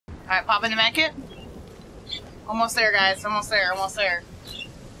Alright, pop in the med kit. Almost there, guys. Almost there. Almost there.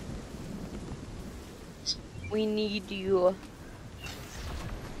 We need you.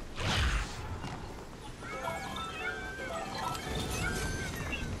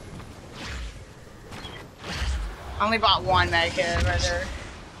 I only bought one med kit right there.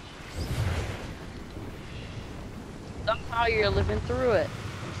 Somehow you're living through it.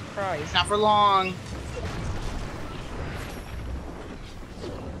 I'm surprised. Not for long.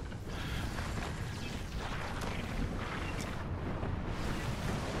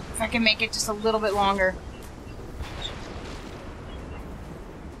 If I can make it just a little bit longer.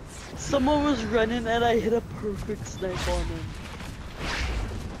 Someone was running and I hit a perfect snipe on him.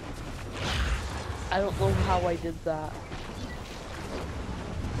 I don't know how I did that.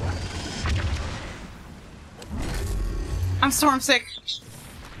 I'm storm sick.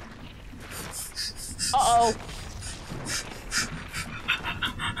 Uh-oh.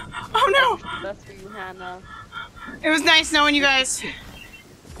 Oh no! That's for you, Hannah. It was nice knowing you guys.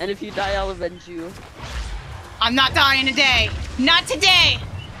 And if you die, I'll avenge you. I'm not dying today. Not today!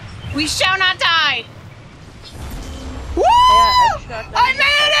 We shall not die! Woo! Yeah, I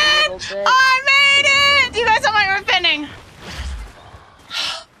made it! I made it! Do you guys have my earth bending?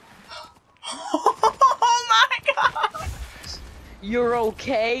 Oh my god! You're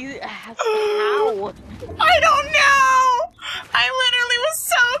okay? How? I don't know! I literally was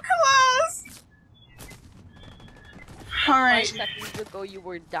so close! 5 Alright. seconds ago you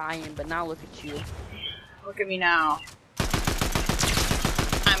were dying, but now look at you. Look at me now.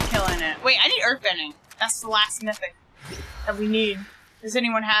 I'm killing it. Wait, I need earth bending. That's the last mythic that we need. Does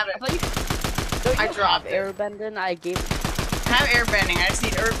anyone have it? I dropped it. Airbending. I gave. I have air bending. I just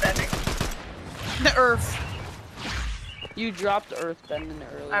need earth bending. The earth. You dropped earth bending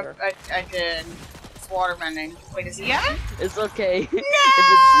earlier. I did. It's water bending. Wait, does he have it? It's okay. No!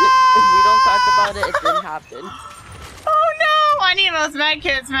 if we don't talk about it, it didn't happen. Oh no! I need those med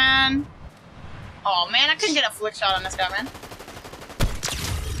kits, man. Oh man, I couldn't get a flick shot on this guy, man.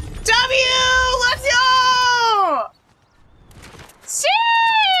 Let's go!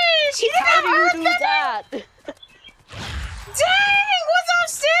 Sheesh! He didn't have earth bending? That? Dang! What's up,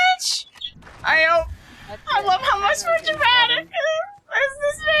 Stitch? I love how much more dramatic is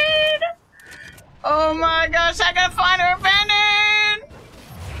this made. Oh my gosh, I gotta find her abandoned!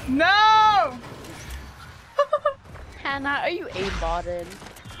 No! Hannah, are you aimbotted?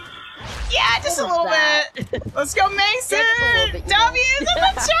 Yeah, just a little bit. Let's go, Mason! Bit, W's in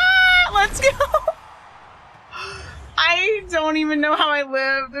the chat! Let's go! I don't even know how I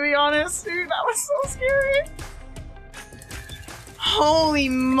lived, to be honest, dude. That was so scary. Holy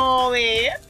moly.